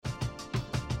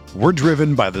We're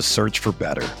driven by the search for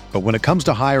better. But when it comes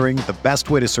to hiring, the best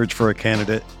way to search for a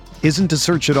candidate isn't to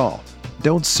search at all.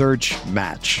 Don't search,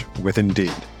 match with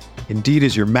Indeed. Indeed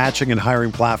is your matching and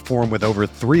hiring platform with over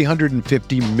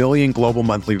 350 million global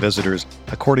monthly visitors,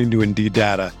 according to Indeed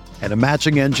data, and a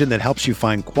matching engine that helps you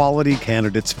find quality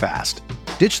candidates fast.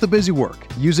 Ditch the busy work.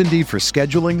 Use Indeed for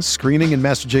scheduling, screening, and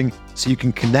messaging so you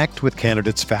can connect with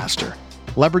candidates faster.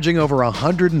 Leveraging over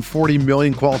 140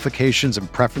 million qualifications and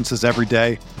preferences every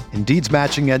day, Indeed's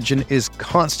matching engine is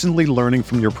constantly learning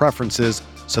from your preferences,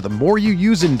 so the more you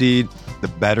use Indeed, the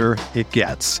better it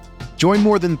gets. Join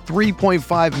more than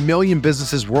 3.5 million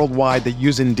businesses worldwide that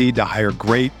use Indeed to hire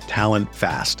great talent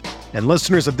fast. And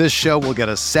listeners of this show will get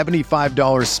a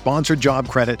 $75 sponsored job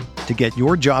credit to get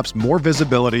your jobs more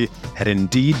visibility at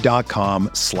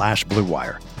Indeed.com/Blue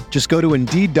Wire. Just go to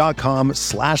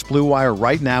Indeed.com/Blue Wire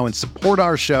right now and support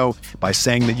our show by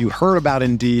saying that you heard about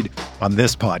Indeed on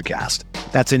this podcast.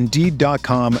 That's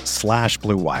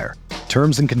Indeed.com/Blue Wire.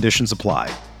 Terms and conditions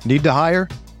apply. Need to hire?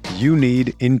 You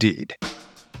need Indeed.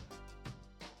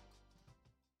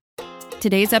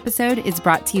 Today's episode is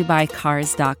brought to you by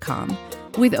Cars.com.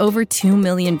 With over 2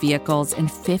 million vehicles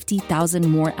and 50,000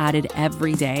 more added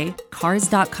every day,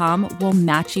 Cars.com will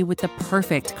match you with the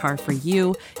perfect car for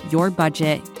you, your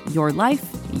budget, your life,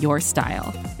 your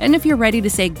style. And if you're ready to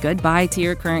say goodbye to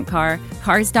your current car,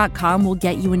 Cars.com will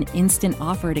get you an instant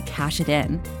offer to cash it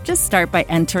in. Just start by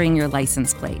entering your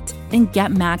license plate and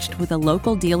get matched with a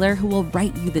local dealer who will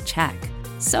write you the check.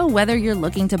 So whether you're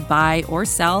looking to buy or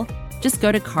sell, just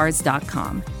go to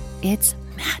Cars.com. It's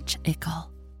magical.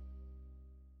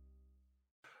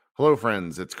 Hello,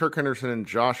 friends. It's Kirk Henderson and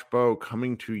Josh Bowe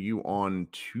coming to you on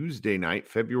Tuesday night,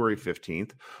 February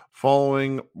 15th,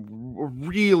 following a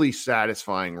really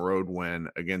satisfying road win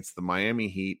against the Miami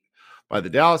Heat by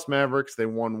the Dallas Mavericks. They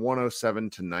won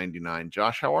 107-99.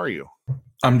 Josh, how are you?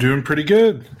 I'm doing pretty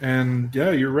good. And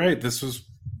yeah, you're right. This was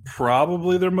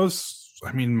probably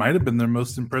might have been their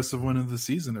most impressive win of the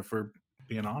season, if we're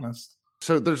being honest.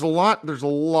 So there's a lot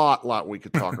we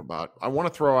could talk about. I want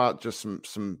to throw out just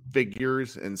some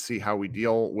figures and see how we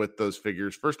deal with those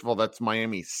figures. First of all, that's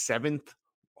Miami's 7th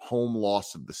home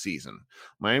loss of the season.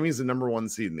 Miami's the number 1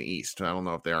 seed in the East. I don't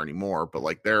know if they are anymore, but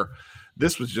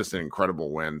this was just an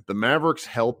incredible win. The Mavericks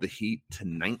held the Heat to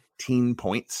 19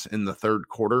 points in the third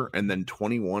quarter and then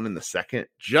 21 in the second.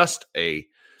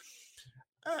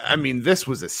 This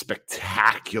was a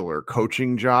spectacular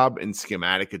coaching job and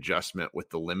schematic adjustment with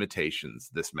the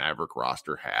limitations this Maverick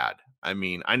roster had. I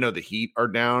know the Heat are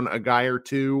down a guy or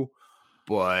two,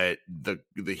 but the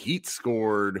Heat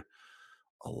scored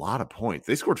a lot of points.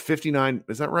 They scored 59.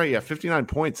 Is that right? Yeah, 59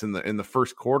 points in the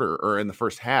first quarter or in the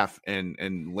first half,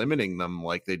 and limiting them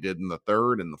like they did in the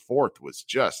third and the fourth was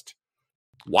just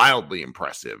wildly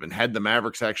impressive. And had the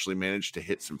Mavericks actually managed to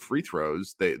hit some free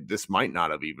throws, this might not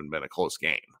have even been a close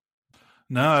game.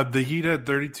 No, the Heat had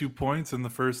 32 points in the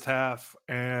first half,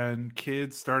 and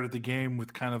Kidd started the game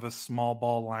with kind of a small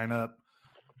ball lineup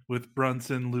with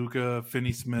Brunson, Luka,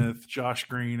 Finney-Smith, Josh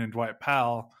Green, and Dwight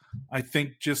Powell. I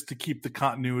think just to keep the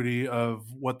continuity of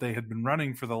what they had been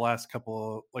running for the last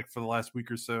for the last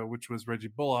week or so, which was Reggie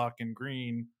Bullock and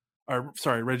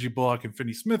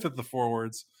Finney-Smith at the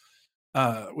forwards.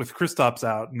 With Kristaps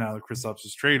out, now that Kristaps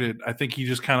is traded, I think he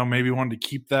just kind of maybe wanted to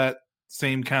keep that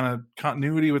same kind of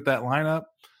continuity with that lineup.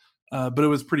 But it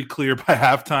was pretty clear by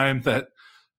halftime that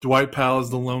Dwight Powell is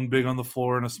the lone big on the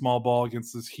floor in a small ball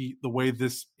against this Heat. The way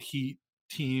this Heat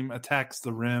team attacks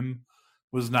the rim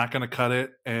was not going to cut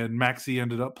it. And Maxey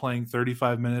ended up playing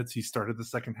 35 minutes. He started the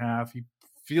second half. He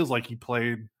feels like he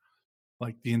played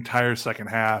the entire second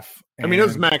half. And, it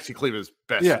was Maxey Kleber's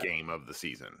best game of the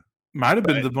season. Might have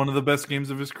been one of the best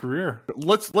games of his career.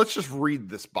 Let's just read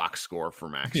this box score for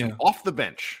Maxey. Yeah. Off the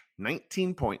bench,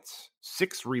 19 points,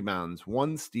 6 rebounds,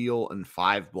 1 steal, and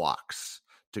 5 blocks.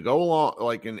 To go along,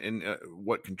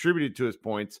 what contributed to his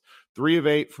points, 3 of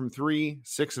 8 from 3,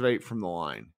 6 of 8 from the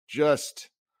line.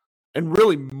 And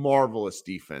really marvelous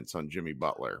defense on Jimmy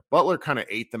Butler. Butler kind of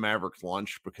ate the Mavericks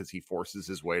lunch because he forces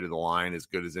his way to the line as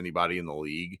good as anybody in the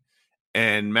league.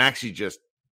 And Maxey just,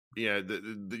 you're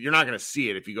not going to see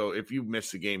it. If you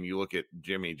miss the game, you look at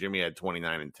Jimmy. Jimmy had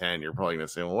 29 and 10. You're probably going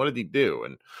to say, well, what did he do?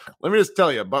 And let me just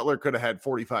tell you, Butler could have had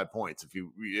 45 points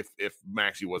if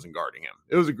Maxey wasn't guarding him.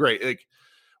 It was a great,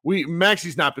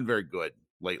 Maxey's not been very good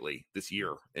lately this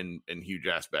year in huge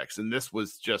aspects. And this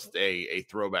was just a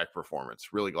throwback performance.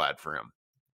 Really glad for him.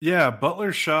 Yeah.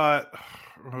 Butler shot,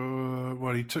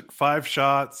 he took 5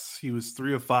 shots. He was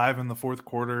 3 of 5 in the fourth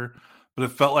quarter, but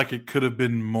it felt like it could have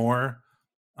been more.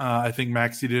 I think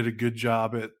Maxey did a good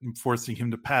job at forcing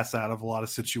him to pass out of a lot of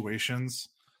situations.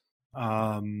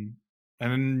 And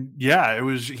And yeah,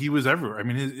 he was everywhere. I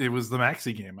mean, it was the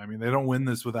Maxey game. I mean, they don't win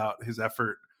this without his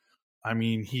effort. I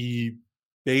mean, he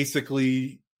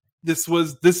basically this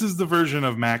is the version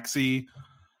of Maxey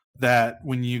that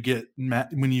when you get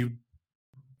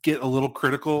a little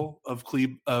critical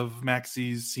of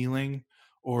Maxey's ceiling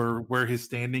or where his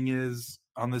standing is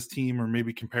on this team, or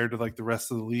maybe compared to like the rest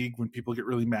of the league, when people get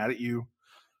really mad at you,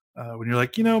 when you're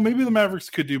like, maybe the Mavericks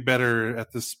could do better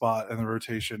at this spot in the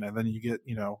rotation, and then you get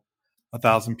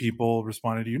 1,000 people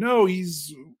responding to no,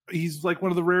 he's like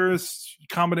one of the rarest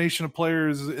combination of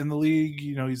players in the league.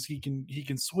 He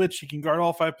can switch, he can guard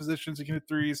all 5 positions, he can hit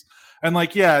threes, and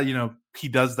like he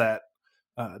does that.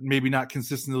 Maybe not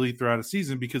consistently throughout a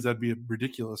season, because that'd be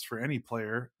ridiculous for any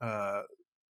player,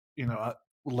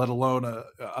 let alone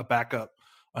a backup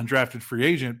undrafted free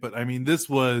agent. But I mean, this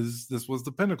was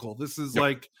the pinnacle. This is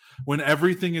like when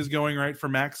everything is going right for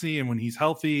Maxey, and when he's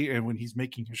healthy, and when he's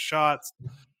making his shots,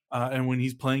 and when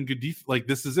he's playing good defense. Like,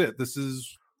 this is it. This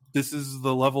is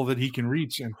the level that he can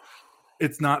reach, and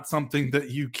it's not something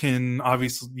that you can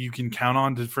count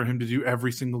on for him to do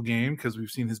every single game, because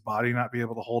we've seen his body not be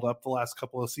able to hold up the last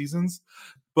couple of seasons.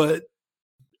 But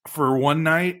for one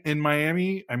night in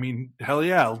Miami, I mean, hell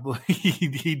yeah,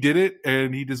 he did it,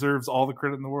 and he deserves all the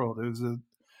credit in the world.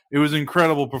 It was an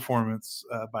incredible performance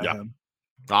by him.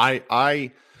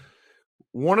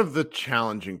 One of the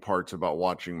challenging parts about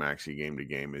watching Maxey game to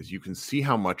game is you can see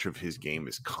how much of his game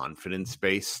is confidence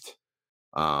based.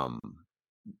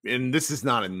 And this is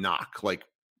not a knock. Like,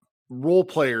 role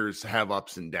players have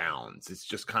ups and downs. It's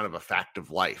just kind of a fact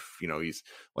of life. He's,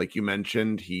 like you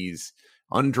mentioned, he's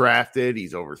undrafted.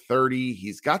 He's over 30.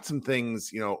 He's got some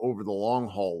things, over the long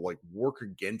haul, like, work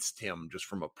against him just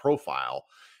from a profile.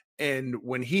 And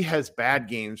when he has bad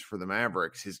games for the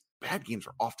Mavericks, his bad games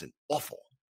are often awful.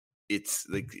 It's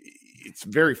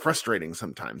very frustrating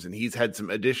sometimes. And he's had some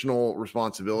additional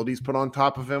responsibilities put on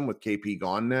top of him with KP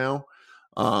gone now.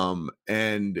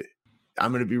 And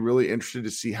I'm going to be really interested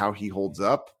to see how he holds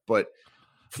up. But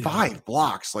 5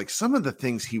 blocks, like, some of the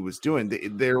things he was doing,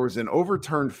 there was an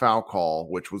overturned foul call,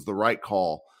 which was the right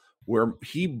call, where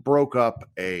he broke up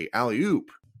a alley-oop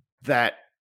that,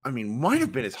 I mean, might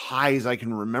have been as high as I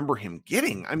can remember him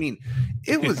getting. I mean,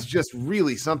 it was just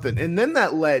really something. And then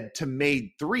that led to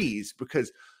made threes,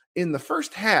 because in the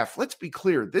first half, let's be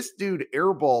clear, this dude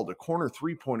airballed a corner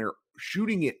 3-pointer,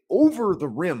 shooting it over the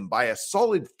rim by a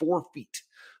solid 4 feet.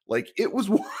 Like, it was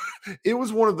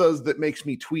one of those that makes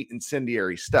me tweet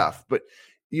incendiary stuff. But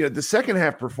the second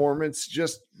half performance,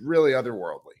 just really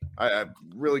otherworldly. I'm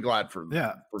really glad for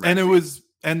Maxey.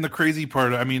 And the crazy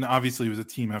part, I mean, obviously it was a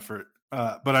team effort,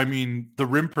 but I mean, the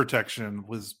rim protection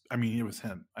was, I mean, it was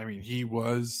him. I mean, he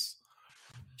was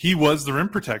the rim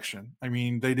protection. I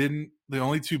mean, the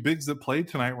only 2 bigs that played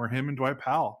tonight were him and Dwight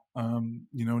Powell.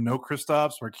 No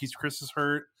Kristaps. Marquise Chris is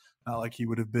hurt. Not like he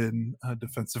would have been a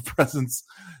defensive presence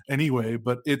anyway,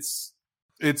 but it's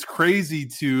crazy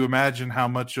to imagine how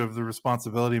much of the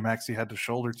responsibility Maxey had to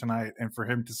shoulder tonight, and for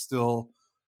him to still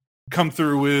come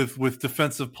through with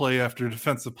defensive play after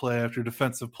defensive play after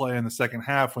defensive play in the second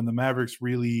half, when the Mavericks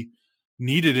really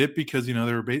needed it, because they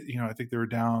were I think they were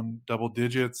down double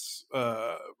digits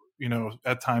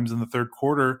at times in the third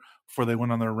quarter before they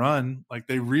went on their run. Like,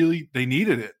 they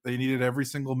needed it. They needed every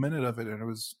single minute of it, and it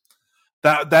was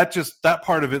that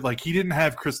part of it. Like, he didn't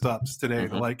have Kristaps today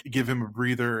to like give him a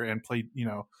breather and play.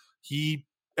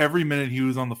 Every minute he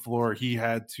was on the floor, he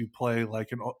had to play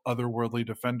like an otherworldly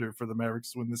defender for the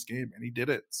Mavericks to win this game, and he did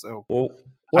it. So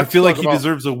I feel like he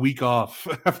deserves a week off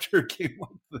after a game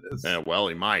like this. Yeah, well,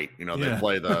 he might. They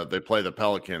play the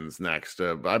Pelicans next.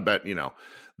 I bet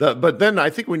but then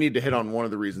I think we need to hit on one of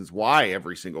the reasons why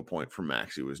every single point from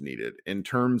Maxey was needed. In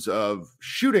terms of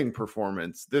shooting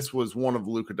performance, this was one of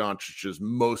Luka Doncic's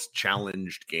most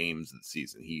challenged games of the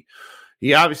season.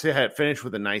 He obviously had finished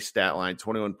with a nice stat line,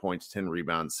 21 points, 10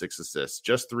 rebounds, 6 assists,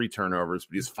 just 3 turnovers,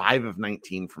 but he's 5 of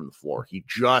 19 from the floor. He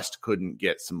just couldn't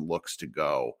get some looks to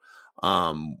go.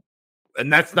 And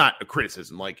that's not a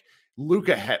criticism. Like,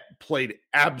 Luka had played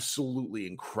absolutely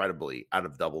incredibly out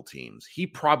of double teams. He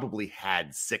probably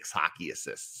had 6 hockey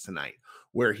assists tonight,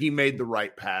 where he made the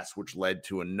right pass, which led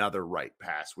to another right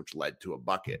pass, which led to a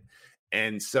bucket.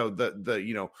 And so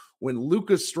when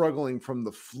Luka's struggling from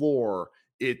the floor,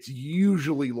 it's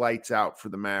usually lights out for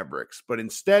the Mavericks. But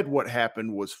instead, what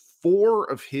happened was 4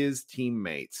 of his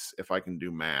teammates, if I can do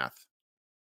math,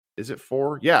 is it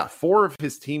 4? Yeah, 4 of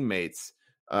his teammates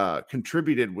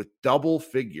contributed with double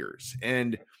figures.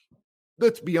 And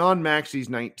that's beyond Maxey's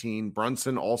 19.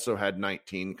 Brunson also had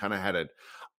 19, kind of had an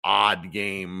odd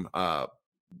game.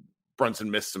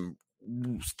 Brunson missed some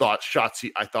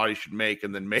I thought he should make,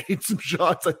 and then made some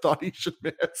shots I thought he should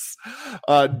miss.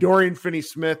 Dorian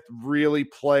Finney-Smith really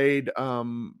played.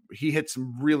 He hit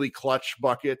some really clutch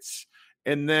buckets.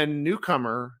 And then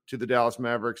newcomer to the Dallas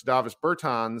Mavericks, Davis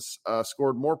Bertans,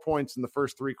 scored more points in the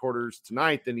first three quarters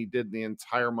tonight than he did the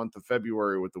entire month of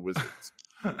February with the Wizards,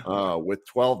 with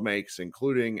 12 makes,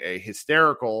 including a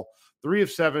hysterical 3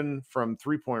 of 7 from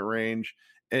three-point range.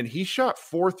 And he shot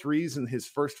 4 threes in his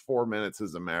first 4 minutes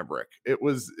as a Maverick.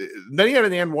 Then he had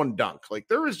an and one dunk. Like,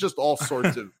 there was just all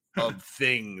sorts of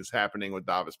things happening with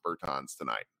Davis Bertans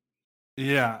tonight.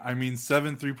 Yeah, I mean,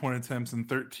 7 3-point attempts in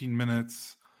 13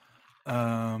 minutes.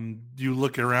 You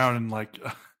look around and like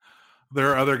there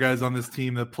are other guys on this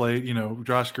team that played,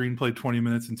 Josh Green played 20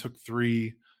 minutes and took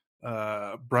 3.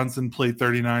 Brunson played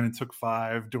 39 and took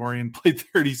 5. Dorian played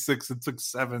 36 and took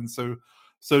 7.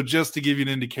 So just to give you an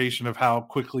indication of how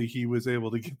quickly he was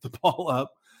able to get the ball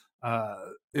up,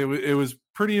 it was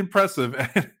pretty impressive.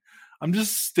 And I'm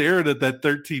just staring at that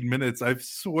 13 minutes. I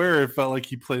swear it felt like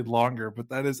he played longer, but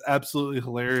that is absolutely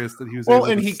hilarious that he was able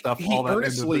to stuff all that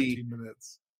into 13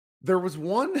 minutes. There was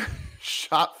one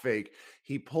shot fake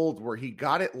he pulled where he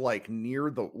got it like near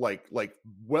the like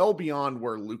well beyond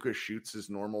where Luka shoots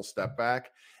his normal step back,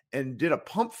 and did a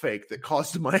pump fake that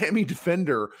caused the Miami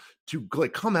defender to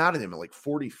like come out at him at like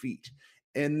 40 feet.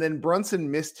 And then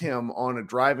Brunson missed him on a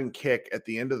driving kick at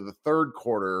the end of the third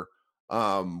quarter,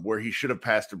 where he should have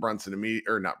passed to Bertans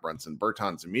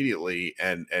immediately,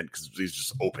 and because he's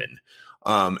just open.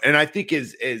 And I think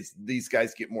as these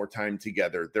guys get more time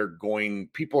together,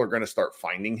 people are going to start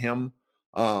finding him,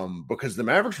 because the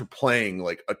Mavericks were playing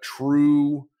like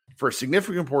for a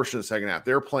significant portion of the second half,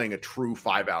 they're playing a true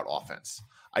 5-out offense.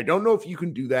 I don't know if you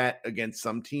can do that against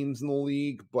some teams in the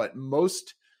league, but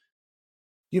most,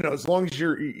 as long as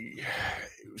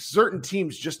certain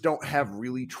teams just don't have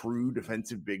really true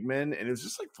defensive big men. And it was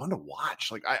just like fun to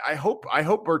watch. Like, I hope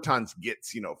Bertans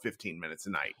gets, 15 minutes a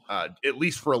night, at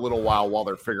least for a little while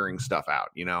they're figuring stuff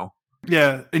out,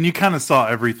 Yeah. And you kind of saw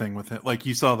everything with it. Like,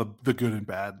 you saw the good and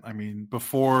bad. I mean,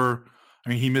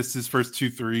 he missed his first 2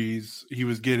 threes. He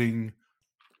was getting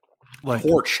like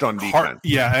torched on defense.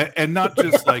 Yeah. And not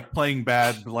just like playing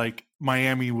bad, but like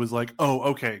Miami was like, oh,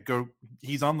 okay, go.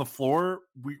 He's on the floor.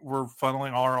 We're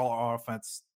funneling our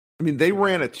offense. I mean, they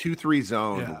ran a 2-3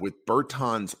 zone with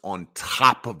Bertans on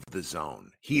top of the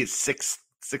zone. He is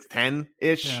 6'10"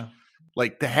 ish. Yeah.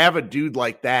 Like, to have a dude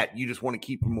like that, you just want to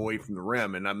keep him away from the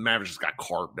rim, and Mavericks just got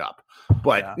carved up.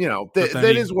 But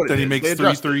that is what it is. Then he makes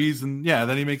 3 threes, and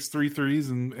then he makes 3 threes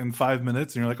in 5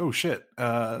 minutes, and you're like, oh shit.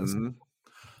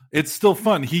 It's still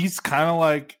fun. He's kind of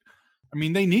like, I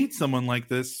mean, they need someone like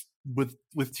this with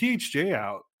THJ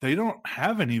out. They don't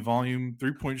have any volume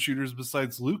 3-point shooters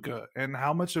besides Luka. And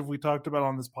how much have we talked about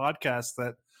on this podcast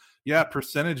that,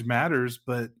 percentage matters,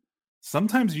 but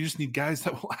sometimes you just need guys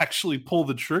that will actually pull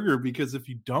the trigger, because if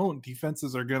you don't,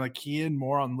 defenses are going to key in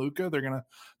more on Luka. They're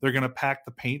going to pack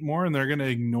the paint more, and they're going to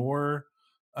ignore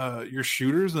your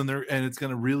shooters, and it's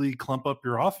going to really clump up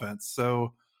your offense.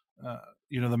 So,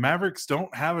 the Mavericks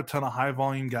don't have a ton of high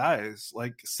volume guys.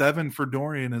 Like 7 for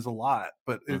Dorian is a lot,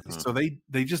 but so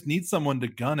they just need someone to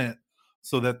gun it,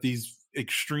 so that these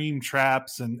extreme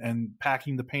traps and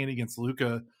packing the paint against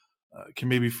Luka can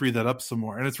maybe free that up some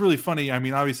more. And it's really funny. I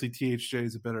mean, obviously THJ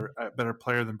is a better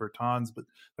player than Bertans, but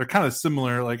they're kind of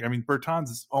similar. Like, I mean,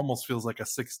 Bertans almost feels like a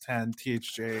 6'10"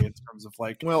 THJ in terms of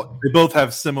like, they both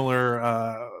have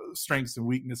similar strengths and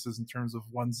weaknesses in terms of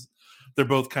they're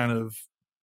both kind of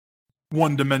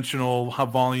one-dimensional, high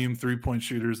volume 3-point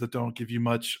shooters that don't give you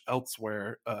much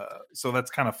elsewhere. So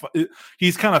that's kind of fun.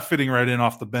 He's kind of fitting right in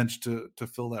off the bench to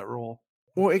fill that role.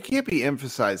 Well, it can't be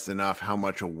emphasized enough how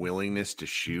much a willingness to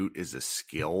shoot is a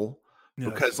skill. Yes.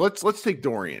 Because let's take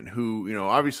Dorian, who,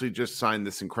 obviously just signed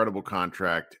this incredible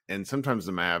contract, and sometimes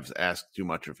the Mavs ask too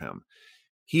much of him.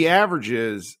 He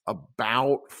averages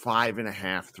about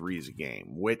 5.5 threes a game,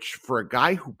 which for a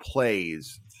guy who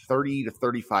plays 30 to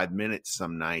 35 minutes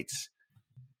some nights,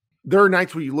 there are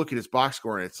nights where you look at his box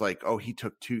score and it's like, oh, he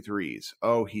took 2 threes.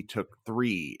 Oh, he took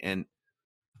 3. And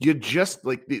you just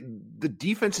like the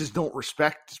defenses don't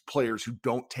respect players who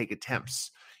don't take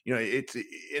attempts. It's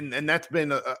and that's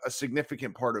been a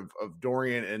significant part of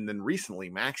Dorian, and then recently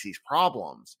Maxi's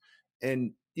problems.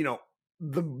 And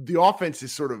the offense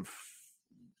is sort of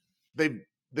they've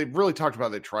really talked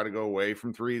about they try to go away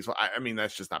from threes. I mean,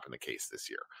 that's just not been the case this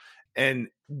year. And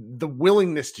the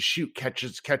willingness to shoot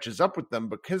catches up with them,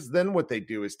 because then what they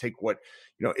do is take what,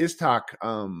 Istok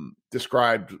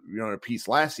described, in a piece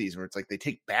last season, where it's like they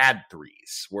take bad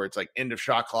threes, where it's like end of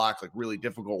shot clock, like really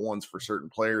difficult ones for certain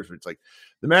players, where it's like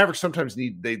the Mavericks sometimes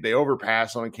they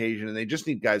overpass on occasion, and they just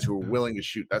need guys who are willing to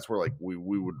shoot. That's where like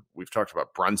we've talked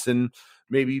about Brunson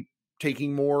maybe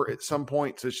taking more at some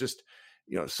point. So it's just,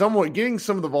 somewhat getting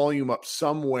some of the volume up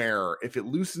somewhere if it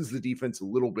loosens the defense a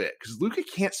little bit, because Luka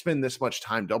can't spend this much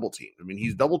time double teamed. I mean,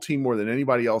 he's double teamed more than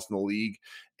anybody else in the league,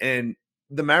 and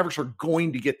the Mavericks are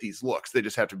going to get these looks. They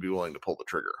just have to be willing to pull the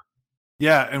trigger.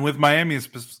 Yeah, and with Miami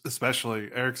especially,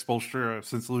 Eric Spoelstra,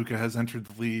 since Luka has entered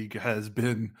the league,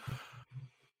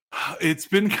 it's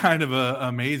been kind of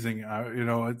amazing.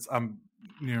 It's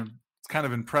kind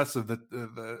of impressive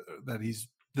that he's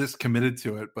this committed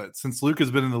to it. But since Luka's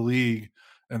been in the league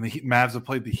and the Mavs have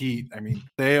played the Heat, I mean,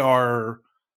 they are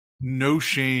no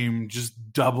shame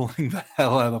just doubling the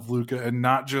hell out of Luka, and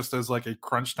not just as like a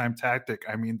crunch time tactic.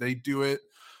 I mean, they do it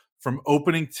from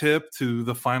opening tip to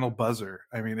the final buzzer.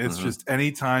 I mean, it's just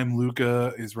anytime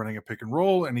Luka is running a pick and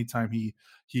roll, anytime he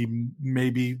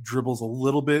maybe dribbles a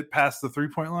little bit past the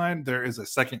 3-point line, there is a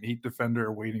second Heat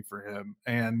defender waiting for him.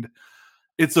 And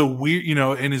it's a weird,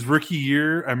 in his rookie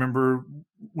year, I remember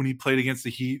when he played against the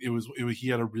Heat, he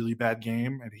had a really bad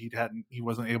game, and he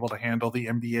wasn't able to handle the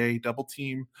NBA double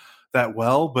team that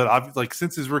well. But like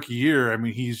since his rookie year, I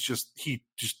mean, he just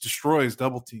destroys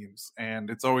double teams, and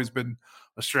it's always been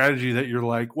a strategy that you're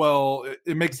like, well,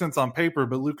 it makes sense on paper,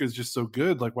 but Luka's just so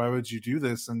good. Like, why would you do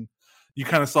this? And you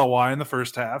kind of saw why in the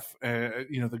first half.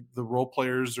 The role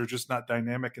players are just not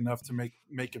dynamic enough to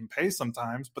make him pay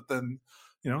sometimes. But then,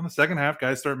 in the second half,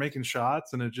 guys start making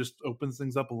shots, and it just opens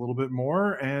things up a little bit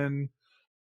more. And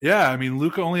yeah, I mean,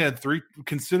 Luka only had 3,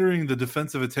 considering the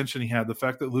defensive attention he had. The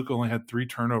fact that Luka only had 3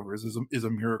 turnovers is a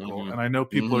miracle. And I know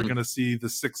people are going to see the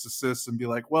 6 assists and be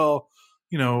like, well,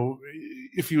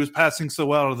 if he was passing so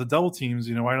well to the double teams,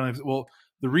 why don't I? Well,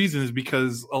 the reason is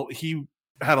because he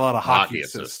had a lot of hockey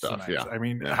assist stuff. Yeah. I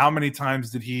mean, how many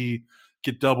times did he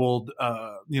get doubled,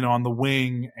 on the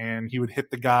wing, and he would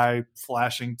hit the guy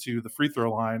flashing to the free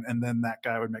throw line, and then that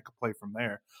guy would make a play from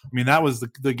there. I mean, that was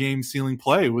the game sealing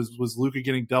play was Luka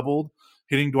getting doubled,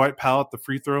 hitting Dwight Powell at the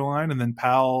free throw line, and then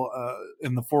Powell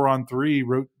in the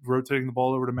 4-on-3 rotating the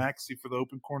ball over to Maxey for the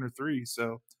open corner 3.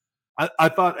 So I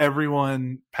thought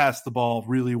everyone passed the ball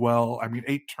really well. I mean,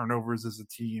 8 turnovers as a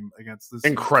team against this.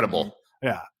 Incredible. Team.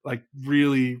 Yeah, like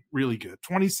really, really good.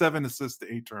 27 assists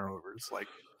to 8 turnovers. Like,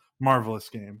 marvelous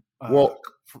game. For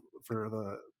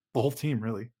the whole team,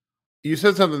 really. You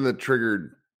said something that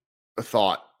triggered a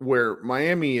thought, where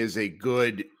Miami is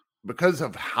because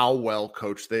of how well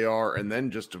coached they are, and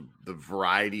then just the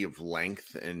variety of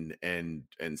length and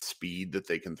speed that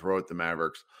they can throw at the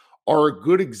Mavericks, are a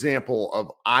good example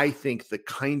of, I think, the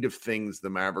kind of things the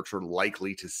Mavericks are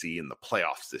likely to see in the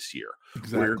playoffs this year.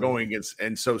 Exactly. Where you're going against,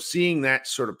 and so seeing that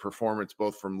sort of performance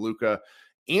both from Luka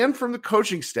and from the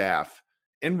coaching staff,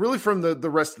 and really from the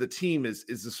rest of the team, is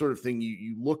the sort of thing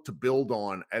you look to build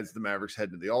on as the Mavericks head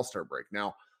to the All-Star break.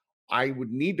 Now, I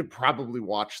would need to probably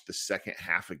watch the second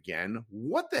half again.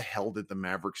 What the hell did the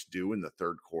Mavericks do in the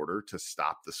third quarter to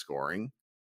stop the scoring?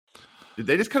 Did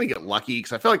they just kind of get lucky?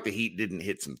 Because I feel like the Heat didn't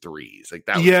hit some threes. Like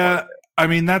that. Yeah, I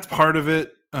mean, that's part of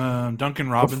it. Duncan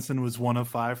Robinson was 1 of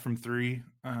 5 from 3.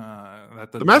 The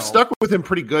Mavs stuck with him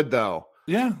pretty good, though.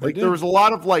 Yeah, like there was a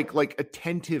lot of like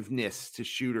attentiveness to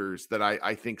shooters that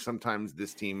I think sometimes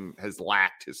this team has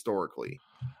lacked historically.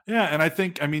 Yeah, and I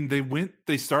think, I mean,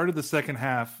 they started the second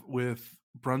half with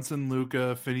Brunson,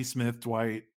 Luka, Finney-Smith,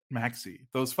 Dwight, Maxey.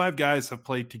 Those 5 guys have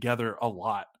played together a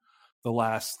lot the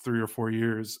last 3 or 4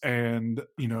 years, and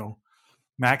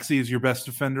Maxey is your best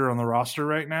defender on the roster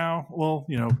right now. Well,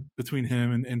 between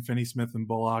him and Finney-Smith and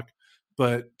Bullock.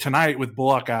 But tonight, with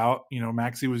Bullock out,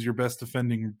 Maxey was your best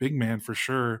defending big man for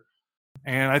sure.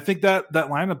 And I think that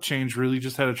lineup change really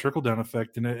just had a trickle-down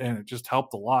effect, and it just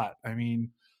helped a lot. I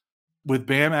mean, with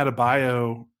Bam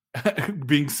Adebayo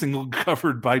being single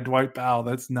covered by Dwight Powell,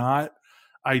 that's not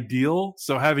ideal.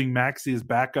 So having Maxey as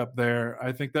backup there,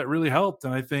 I think that really helped.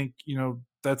 And I think,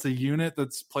 that's a unit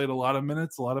that's played a lot of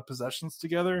minutes, a lot of possessions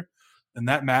together, and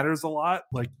that matters a lot.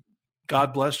 Like,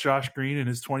 God bless Josh Green in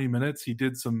his 20 minutes. He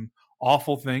did some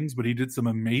awful things, but he did some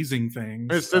amazing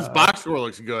things. His box score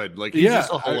looks good. Like, he's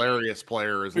just a hilarious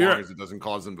player as long as it doesn't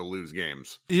cause him to lose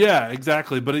games. Yeah,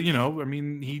 exactly. But I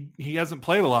mean, he hasn't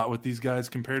played a lot with these guys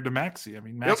compared to Maxey. I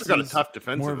mean, Maxey's he also got a tough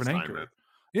defensive more of an anchor.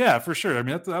 Yeah, for sure. I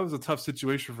mean, that was a tough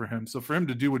situation for him. So for him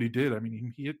to do what he did, I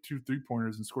mean, he hit 2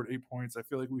 3-pointers and scored 8 points. I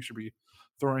feel like we should be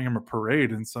throwing him a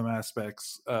parade in some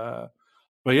aspects.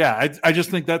 But yeah, I just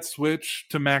think that switch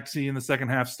to Maxey in the second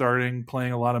half, starting,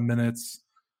 playing a lot of minutes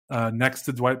next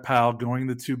to Dwight Powell, going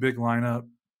the two big lineup.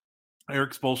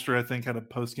 Eric Spoelstra, I think, had a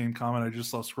post-game comment I just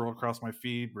saw scroll across my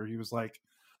feed where he was like,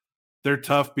 they're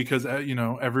tough because,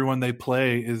 everyone they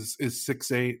play is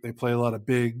 6'8". They play a lot of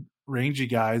big, rangy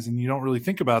guys, and you don't really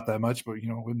think about that much. But,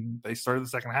 when they started the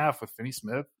second half with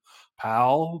Finney-Smith,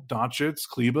 Powell, Doncic,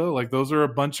 Kleba, like those are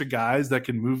a bunch of guys that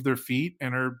can move their feet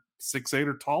and are 6'8"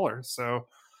 or taller. So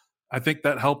I think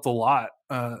that helped a lot,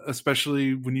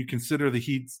 especially when you consider the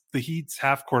Heat's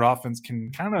half-court offense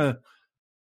can kind of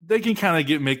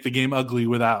make the game ugly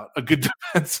without a good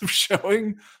defensive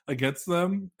showing against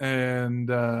them. And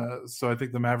so I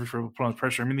think the Mavericks were put on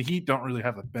pressure. I mean, the Heat don't really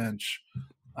have a bench.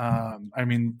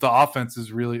 The offense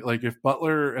is really like if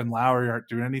Butler and Lowry aren't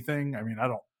doing anything, they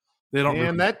don't. And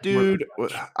really that dude,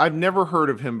 I've never heard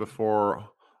of him before.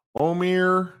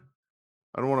 Omir,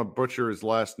 I don't want to butcher his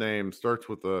last name. Starts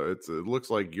with it looks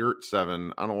like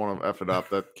Yurt7. I don't want to F it up.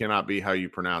 That cannot be how you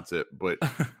pronounce it. But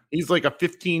he's like a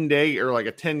 15-day or like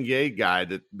a 10-day guy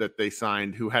that they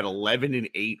signed who had 11 and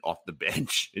 8 off the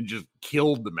bench and just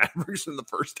killed the Mavericks in the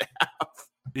first half.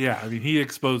 Yeah, he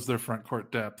exposed their front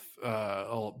court depth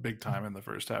big time in the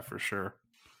first half for sure.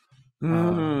 We do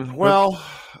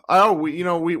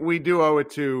owe it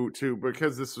to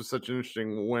because this was such an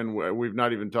interesting win. We've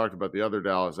not even talked about the other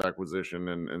Dallas acquisition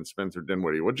and Spencer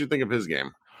Dinwiddie. What did you think of his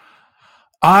game?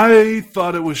 I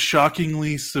thought it was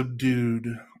shockingly subdued.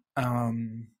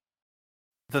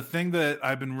 The thing that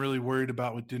I've been really worried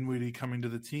about with Dinwiddie coming to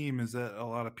the team is that a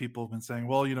lot of people have been saying,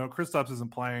 well, Kristaps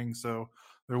isn't playing, so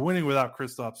they're winning without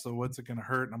Kristaps, so what's it going to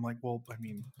hurt? And I'm like, well,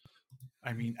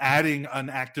 adding an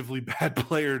actively bad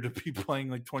player to be playing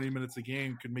like 20 minutes a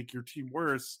game could make your team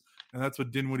worse. And that's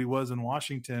what Dinwiddie was in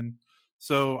Washington.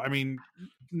 So,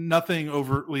 nothing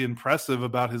overtly impressive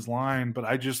about his line, but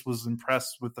I just was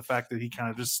impressed with the fact that he kind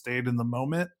of just stayed in the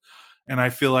moment. And I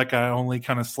feel like I only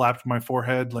kind of slapped my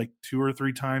forehead like 2 or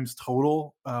 3 times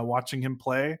total watching him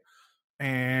play.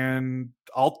 And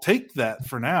I'll take that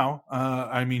for now.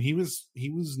 He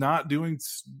was not doing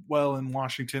well in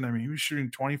Washington. He was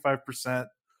shooting 25%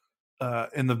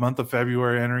 in the month of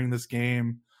February entering this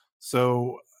game.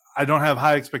 So I don't have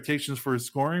high expectations for his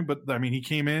scoring, but he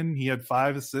came in, he had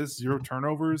 5 assists, 0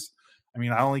 turnovers. I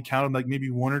only counted like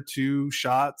maybe 1 or 2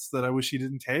 shots that I wish he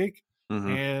didn't take. Mm-hmm.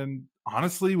 And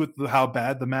honestly, with how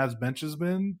bad the Mavs bench has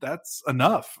been, that's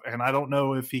enough. And I don't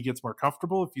know if he gets more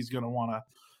comfortable, if he's going to want to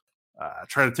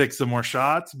try to take some more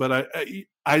shots, but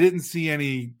I didn't see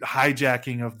any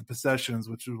hijacking of the possessions,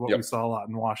 which is what we saw a lot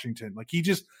in Washington. Like he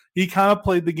kind of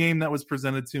played the game that was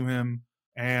presented to him,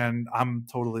 and I'm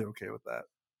totally okay with that.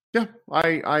 Yeah,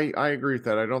 I agree with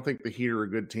that. I don't think the Heat are a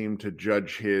good team to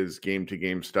judge his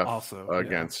game-to-game stuff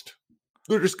against. Yeah.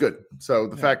 They're just good. So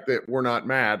the fact that we're not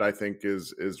mad, I think,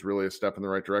 is really a step in the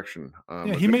right direction.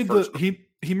 He made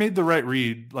he made the right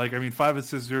read. 5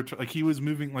 assists, 0. Like he was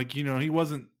moving.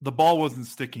 The ball wasn't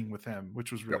sticking with him,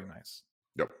 which was really nice.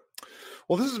 Yep.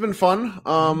 Well, this has been fun.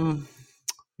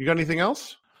 You got anything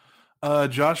else?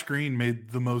 Josh Green made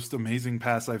the most amazing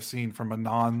pass I've seen from a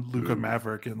non-Luka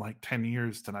Maverick in 10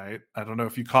 years tonight. I don't know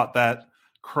if you caught that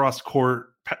cross-court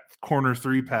corner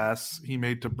 3 pass he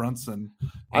made to Brunson.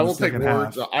 I will take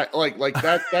words. I like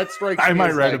that. That strikes. I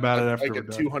might write about it after like a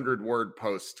 200-word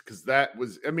post because that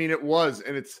was. It was,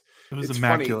 and it was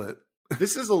immaculate. Funny.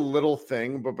 This is a little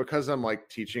thing, but because I'm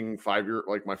teaching my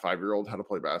 5-year-old how to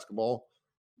play basketball,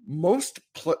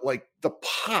 the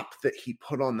pop that he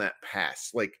put on that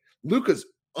pass, Luka's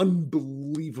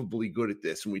unbelievably good at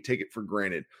this, and we take it for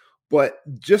granted. But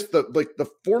just the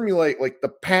formula, the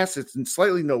pass, it's in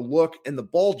slightly no look, and the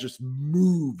ball just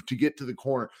moved to get to the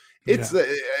corner. It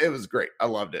was great. I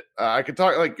loved it. I could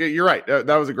talk you're right.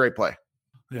 That was a great play.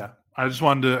 Yeah, I just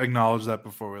wanted to acknowledge that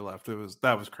before we left.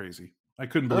 That was crazy. I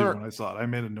couldn't believe it when I saw it. I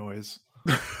made a noise.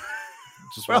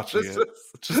 Just watching it.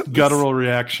 Just guttural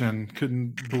reaction.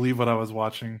 Couldn't believe what I was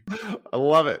watching. I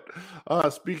love it.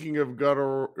 Speaking of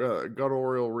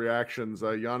guttural reactions,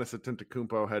 Giannis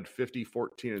Antetokounmpo had 50,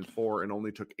 14, and 4 and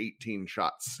only took 18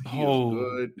 shots. He is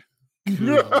good.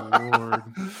 Good Lord.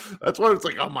 That's why it's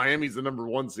Miami's the number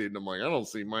 1 seed. And I'm I don't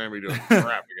see Miami doing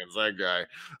crap against that guy.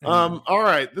 All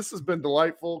right. This has been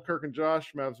delightful. Kirk and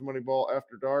Josh, Mavs Moneyball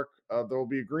After Dark. There will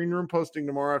be a green room posting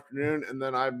tomorrow afternoon. And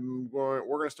then we're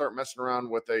going to start messing around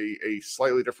with a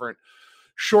slightly different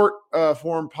short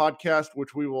form podcast,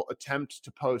 which we will attempt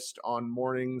to post on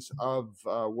mornings of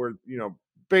where,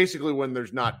 basically when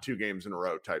there's not 2 games in a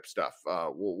row type stuff.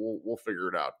 We'll figure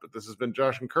it out. But this has been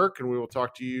Josh and Kirk, and we will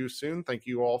talk to you soon. Thank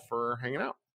you all for hanging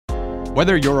out.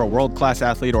 Whether you're a world-class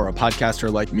athlete or a podcaster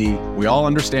like me, we all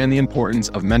understand the importance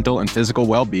of mental and physical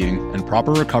well-being and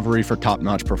proper recovery for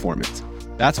top-notch performance.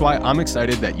 That's why I'm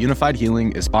excited that Unified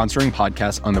Healing is sponsoring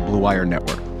podcasts on the Blue Wire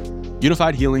Network.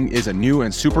 Unified Healing is a new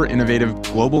and super innovative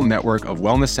global network of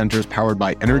wellness centers powered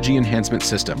by Energy Enhancement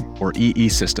System, or EE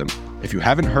System. If you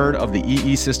haven't heard of the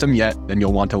EE System yet, then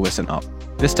you'll want to listen up.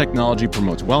 This technology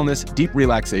promotes wellness, deep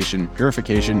relaxation,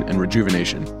 purification, and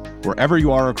rejuvenation. Wherever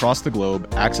you are across the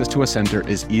globe, access to a center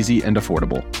is easy and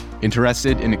affordable.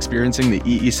 Interested in experiencing the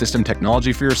EE System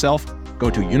technology for yourself?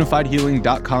 Go to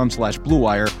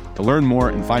unifiedhealing.com/bluewire to learn more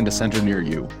and find a center near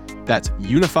you. That's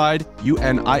unified,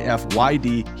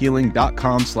 UNIFYD,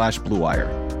 healing.com/bluewire.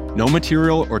 No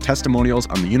material or testimonials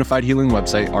on the Unified Healing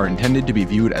website are intended to be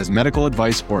viewed as medical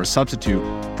advice or a substitute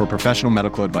for professional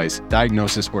medical advice,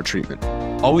 diagnosis, or treatment.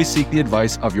 Always seek the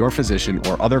advice of your physician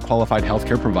or other qualified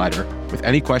healthcare provider with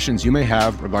any questions you may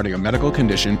have regarding a medical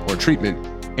condition or treatment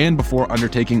and before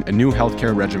undertaking a new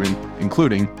healthcare regimen,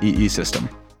 including EE System.